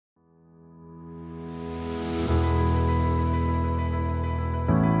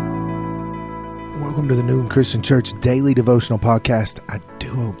Welcome to the Newland Christian Church Daily Devotional Podcast. I do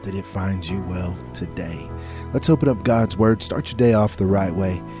hope that it finds you well today. Let's open up God's Word. Start your day off the right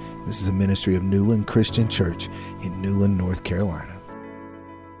way. This is a ministry of Newland Christian Church in Newland, North Carolina.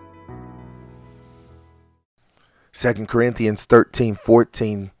 2 Corinthians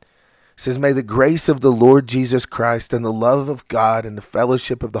 13:14 says, "May the grace of the Lord Jesus Christ and the love of God and the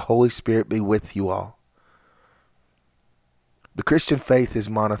fellowship of the Holy Spirit be with you all." The Christian faith is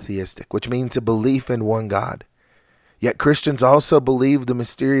monotheistic, which means a belief in one God. Yet Christians also believe the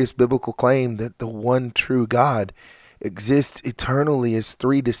mysterious biblical claim that the one true God exists eternally as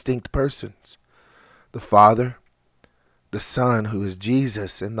three distinct persons: the Father, the Son, who is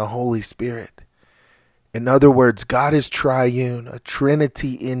Jesus, and the Holy Spirit. In other words, God is triune, a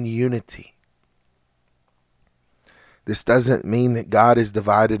trinity in unity. This doesn't mean that God is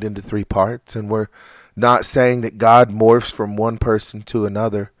divided into three parts, and we're not saying that God morphs from one person to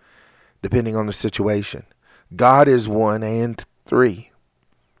another, depending on the situation. God is one and three.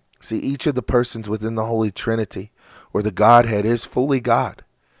 See, each of the persons within the Holy Trinity, or the Godhead, is fully God,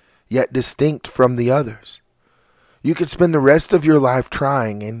 yet distinct from the others. You could spend the rest of your life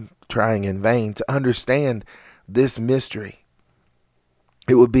trying in vain to understand this mystery.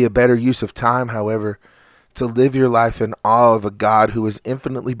 It would be a better use of time, however, to live your life in awe of a God who is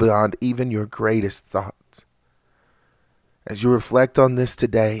infinitely beyond even your greatest thoughts. As you reflect on this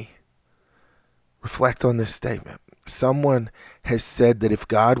today, reflect on this statement. Someone has said that if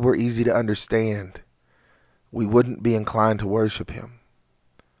God were easy to understand, we wouldn't be inclined to worship him.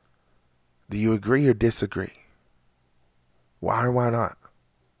 Do you agree or disagree? Why or why not?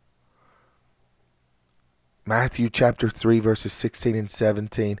 Matthew chapter 3 verses 16 and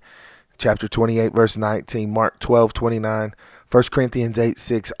 17, chapter 28 verse 19, Mark 12:29, 1 Corinthians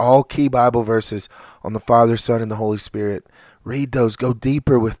 8:6, all key Bible verses on the Father, Son, and the Holy Spirit. Read those. Go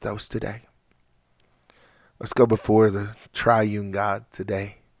deeper with those today. Let's go before the triune God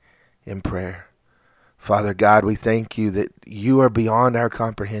today in prayer. Father God, we thank you that you are beyond our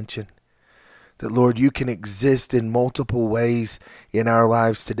comprehension. That, Lord, you can exist in multiple ways in our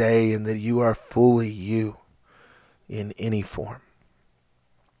lives today, and that you are fully you in any form.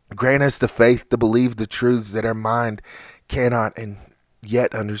 Grant us the faith to believe the truths that our mind cannot and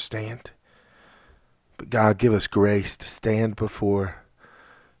yet understand. But God, give us grace to stand before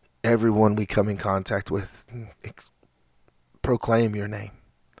everyone we come in contact with and proclaim your name.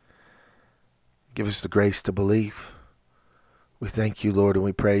 Give us the grace to believe. We thank you, Lord, and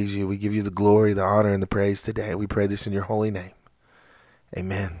we praise you. We give you the glory, the honor, and the praise today. We pray this in your holy name.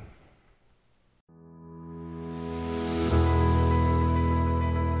 Amen.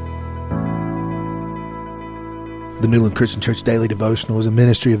 The Newland Christian Church Daily Devotional is a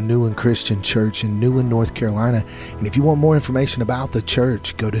ministry of Newland Christian Church in Newland, North Carolina. And if you want more information about the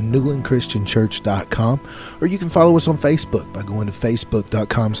church, go to newlandchristianchurch.com, or you can follow us on Facebook by going to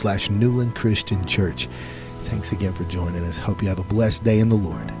facebook.com/Newland Christian Church. Thanks again for joining us. Hope you have a blessed day in the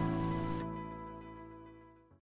Lord.